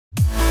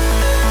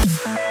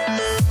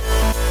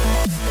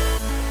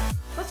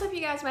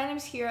guys, my name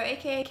is Hero,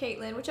 aka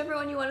Caitlin, whichever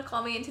one you want to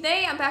call me, and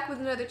today I'm back with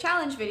another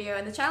challenge video,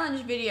 and the challenge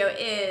video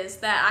is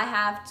that I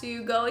have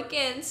to go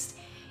against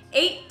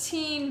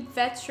 18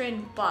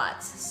 veteran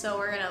bots. So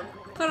we're gonna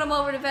put them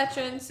over to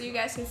veterans so you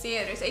guys can see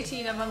it. There's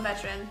 18 of them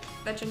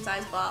veteran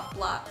size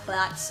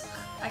bots.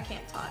 I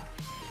can't talk.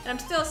 And I'm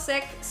still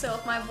sick, so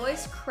if my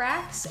voice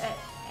cracks at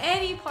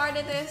any part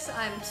of this,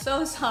 I'm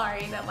so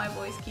sorry that my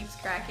voice keeps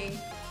cracking.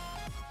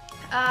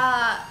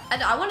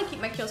 I want to keep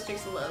my kill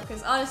streaks low,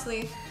 because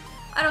honestly,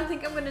 I don't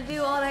think I'm going to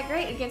do all that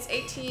great against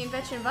 18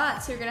 veteran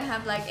bots who are going to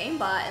have like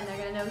aimbot and they're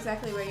going to know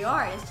exactly where you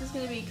are. It's just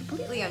going to be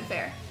completely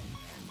unfair.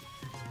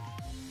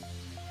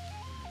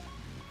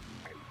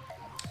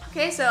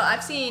 Okay, so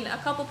I've seen a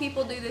couple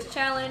people do this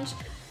challenge.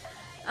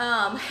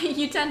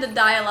 You tend to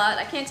die a lot.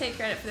 I can't take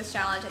credit for this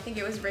challenge. I think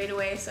it was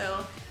Raidaway,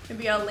 so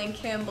maybe I'll link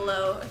him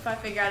below if I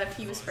figure out if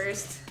he was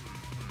first.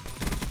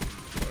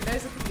 Okay,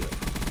 there's a few.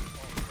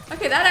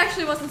 Okay, that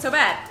actually wasn't so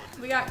bad.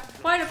 We got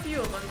quite a few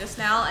of them just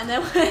now, and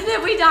then,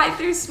 then we died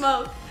through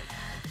smoke.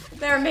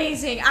 They're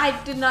amazing. I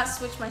did not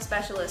switch my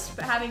specialist,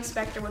 but having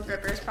Spectre with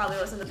Rippers probably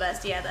wasn't the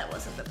best. Yeah, that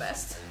wasn't the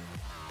best.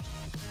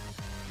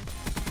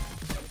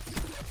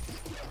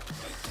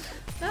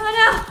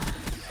 No.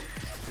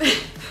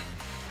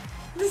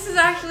 This is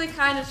actually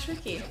kind of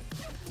tricky.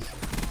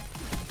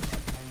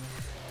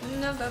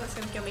 No, that's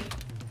gonna kill me.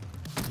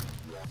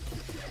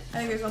 I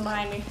think there's one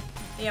behind me.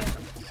 Yep.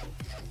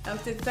 Oh,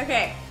 it's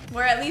okay.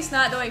 We're at least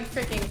not doing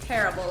freaking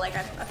terrible like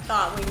I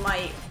thought we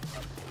might.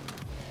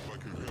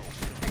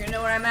 You're gonna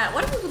know where I'm at.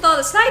 What is with all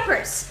the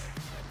snipers?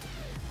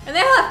 And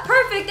they all have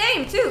perfect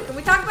aim too. Can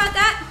we talk about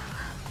that?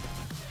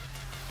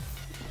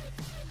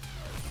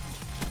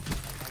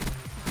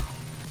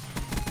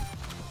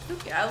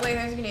 Okay, out of the way,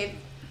 there's a grenade.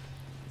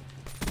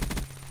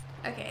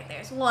 Okay,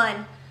 there's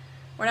one.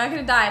 We're not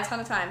gonna die a ton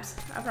of times.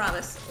 I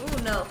promise.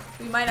 Ooh, no.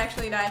 We might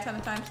actually die a ton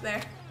of times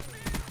there.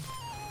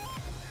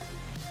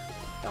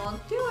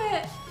 Don't do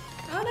it.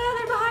 Oh no,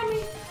 they're behind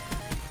me.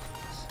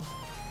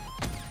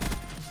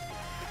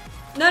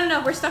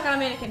 No, we're stuck on a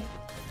mannequin.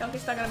 Don't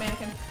get stuck on a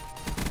mannequin.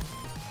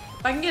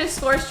 If I can get a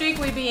score streak,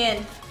 we'd be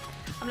in.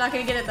 I'm not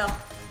gonna get it though.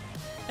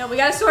 No, we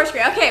got a score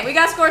streak. Okay, we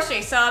got a score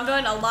streak, so I'm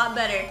doing a lot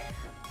better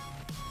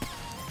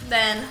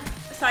than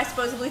I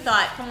supposedly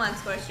thought. Come on,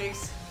 score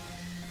streaks.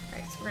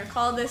 Alright, so we're gonna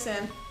call this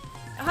in.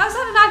 How's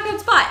that a not good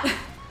spot?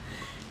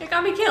 It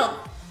got me killed.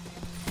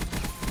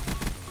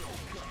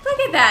 Look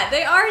at that.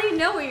 They already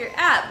know where you're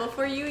at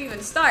before you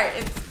even start.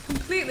 It's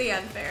completely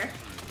unfair.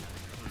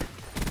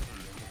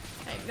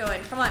 Alright, go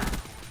in. Come on.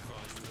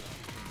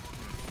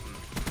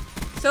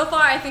 So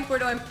far, I think we're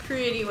doing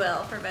pretty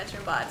well for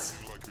veteran bots.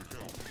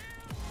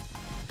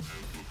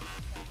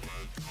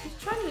 He's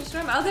trying to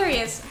destroy my... Oh, there he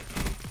is.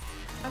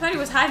 I thought he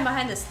was hiding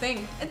behind this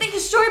thing. And they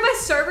destroyed my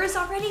servers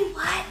already?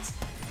 What?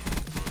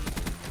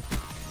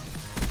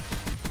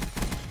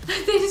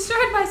 They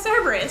destroyed my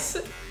Cerberus.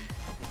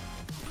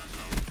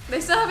 They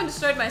still haven't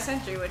destroyed my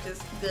sentry, which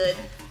is good.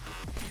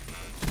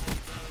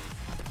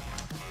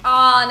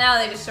 Aw, now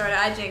they destroyed it.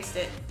 I jinxed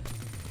it.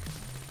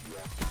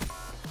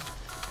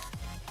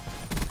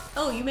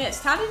 Oh, you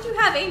missed. How did you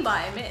have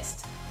aimbot? I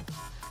missed.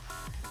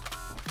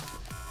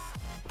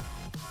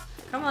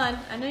 Come on.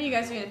 I know you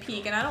guys are gonna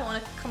peek, and I don't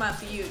want to come out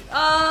to you.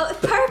 Oh,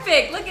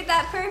 perfect! Look at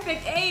that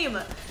perfect aim!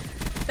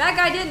 That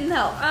guy didn't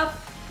though. Oh,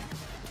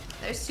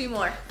 there's two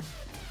more.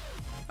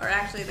 Or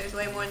actually, there's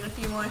way more than a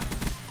few more.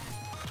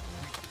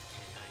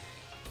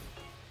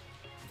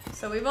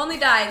 So we've only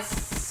died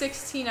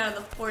 16 out of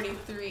the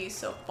 43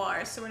 so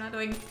far, so we're not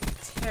doing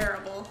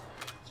terrible.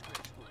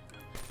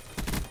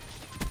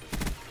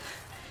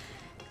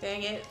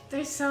 Dang it.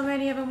 There's so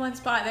many of them in one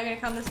spot. They're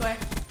gonna come this way.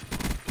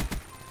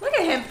 Look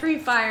at him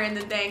free-fire in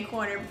the dang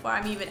corner before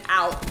I'm even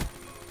out.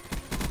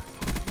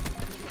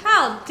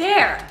 How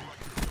dare!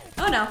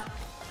 Oh no.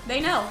 They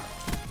know.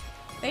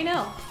 They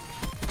know.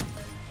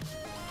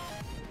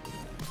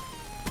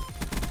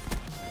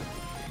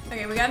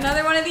 Okay, we got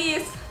another one of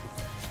these.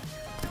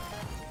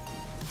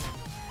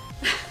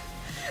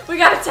 We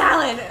got a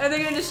Talon! Are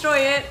they gonna destroy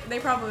it? They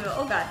probably will.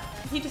 Oh god.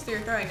 He just threw a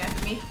throwing knife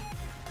at me.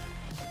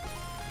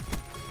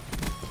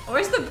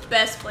 Where's the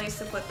best place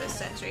to put this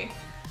sentry?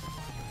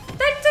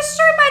 They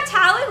destroyed my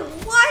Talon?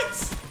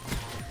 What?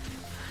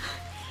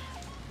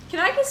 Can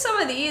I get some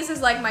of these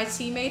as like my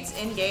teammates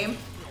in game?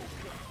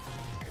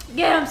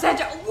 Get him,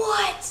 sentry!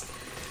 What?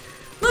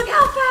 Look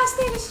how fast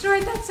they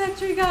destroyed that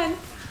sentry gun.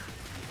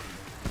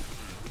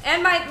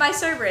 And my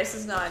Cerberus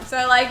is gone.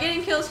 So like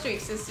getting kill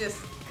streaks is just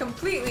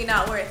completely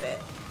not worth it.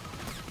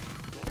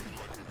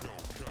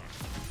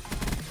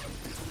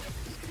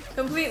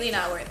 Completely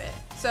not worth it.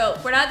 So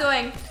we're not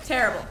doing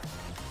terrible.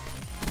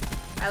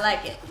 I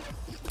like it.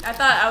 I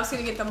thought I was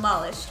gonna get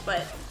demolished,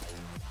 but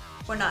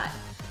we're not.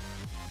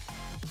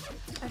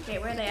 Okay,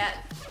 where are they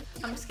at?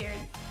 I'm scared.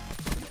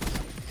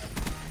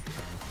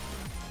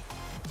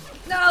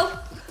 No!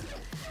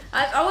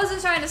 I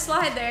wasn't trying to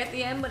slide there at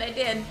the end, but I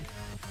did.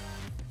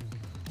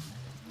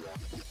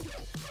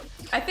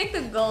 I think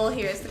the goal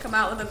here is to come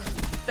out with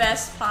the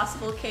best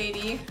possible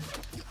KD.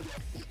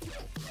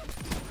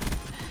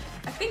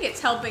 think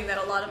it's helping that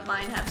a lot of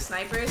mine have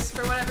snipers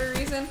for whatever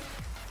reason.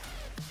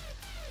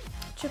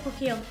 Triple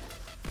kill.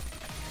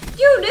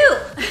 You knew!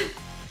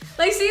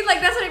 Like, see,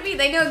 like, that's what I mean.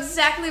 They know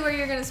exactly where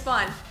you're gonna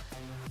spawn.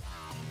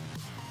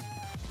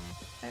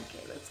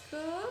 Okay, let's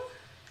go.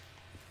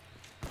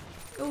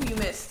 Oh, you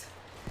missed.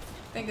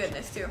 Thank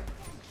goodness, too.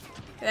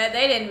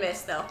 They didn't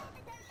miss, though.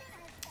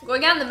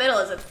 Going out in the middle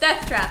is a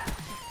death trap.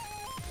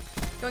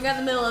 Going out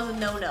in the middle is a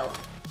no-no.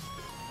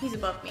 He's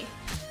above me.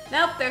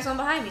 Nope, there's one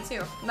behind me,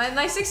 too.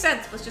 My sixth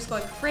sense was just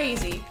going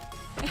crazy.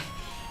 And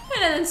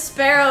then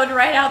sparrowed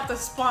right out the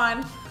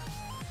spawn.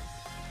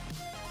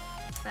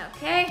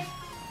 Okay.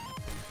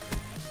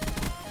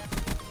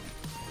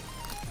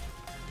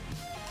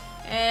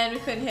 And we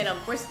couldn't hit him.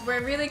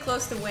 We're really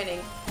close to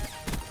winning.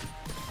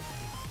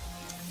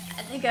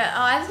 I think, oh,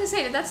 I was gonna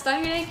say, did that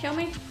stun grenade kill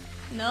me?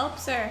 Nope,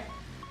 sir.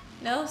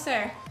 No,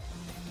 sir.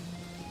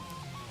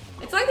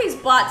 It's like these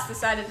bots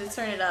decided to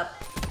turn it up.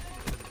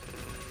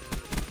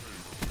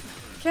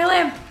 Kill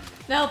him!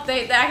 Nope,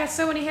 I got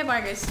so many hit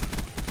markers.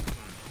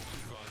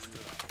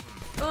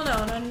 Oh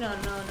no, no, no, no,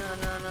 no,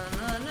 no,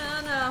 no,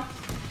 no, no.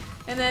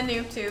 And then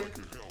noob too.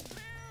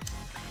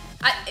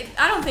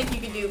 I don't think you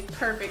can do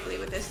perfectly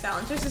with this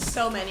challenge. There's just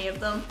so many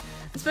of them.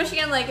 Especially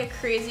on like a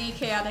crazy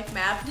chaotic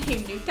map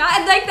named Nuke.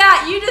 And like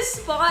that, you just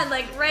spawn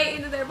like right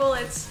into their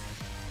bullets.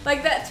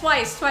 Like that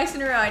twice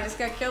in a row. I just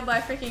got killed by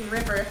freaking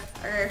Ripper.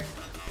 Or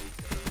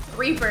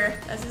Reaper,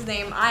 that's his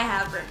name. I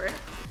have Ripper.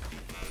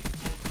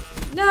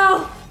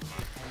 No!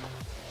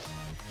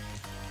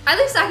 At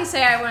least I can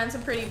say I went on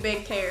some pretty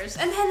big tears.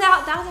 And then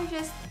now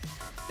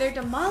they're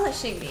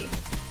demolishing me.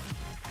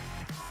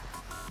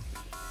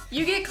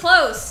 You get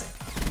close.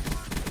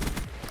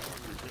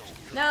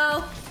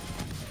 No.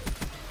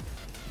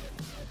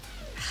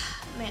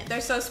 Man,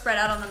 they're so spread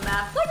out on the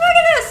map. Look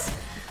at this!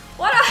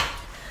 What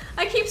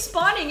I keep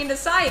spawning into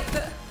sight.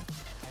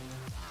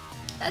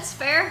 That's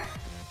fair.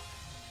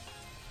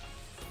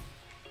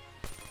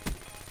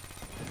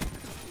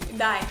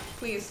 Die,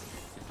 please.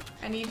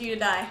 I need you to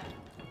die.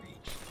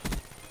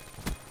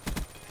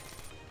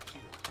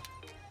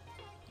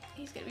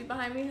 He's gonna be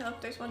behind me. Oh,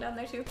 there's one down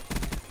there too.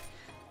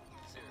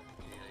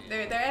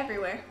 They're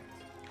everywhere.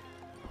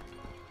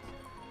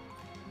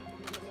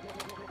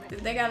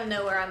 They gotta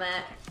know where I'm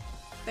at.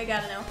 They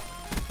gotta know.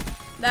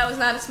 That was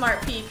not a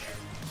smart peek.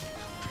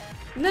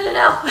 No, no,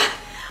 no!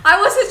 I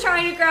wasn't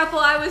trying to grapple.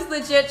 I was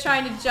legit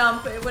trying to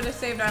jump. It would have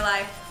saved our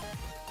life.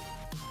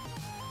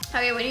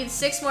 Okay, we need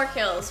 6 more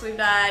kills. We've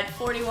died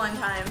 41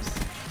 times.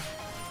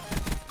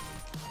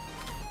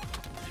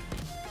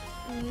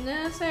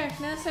 No, sir.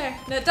 No, sir.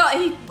 No,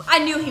 don't. I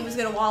knew he was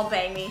gonna wall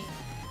bang me.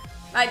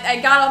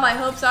 I got all my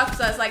hopes up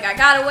because I was like, I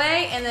got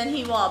away, and then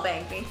he wall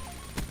banged me.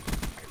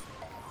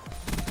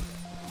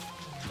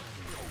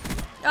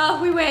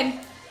 Oh, we win.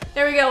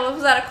 There we go.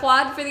 Was that a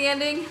quad for the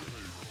ending?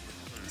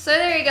 So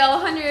there you go.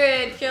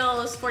 100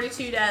 kills,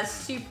 42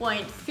 deaths,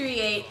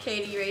 2.38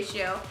 KD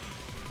ratio.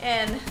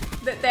 And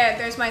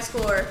there's my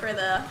score for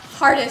the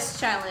hardest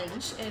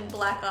challenge in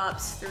Black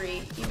Ops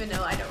 3, even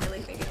though I don't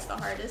really think it's the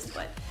hardest,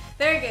 but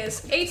there it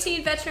is.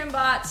 18 veteran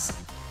bots,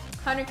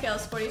 100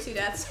 kills, 42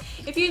 deaths.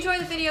 If you enjoyed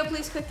the video,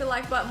 please click the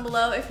like button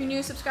below. If you're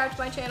new, subscribe to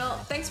my channel.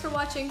 Thanks for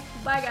watching.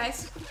 Bye,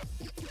 guys.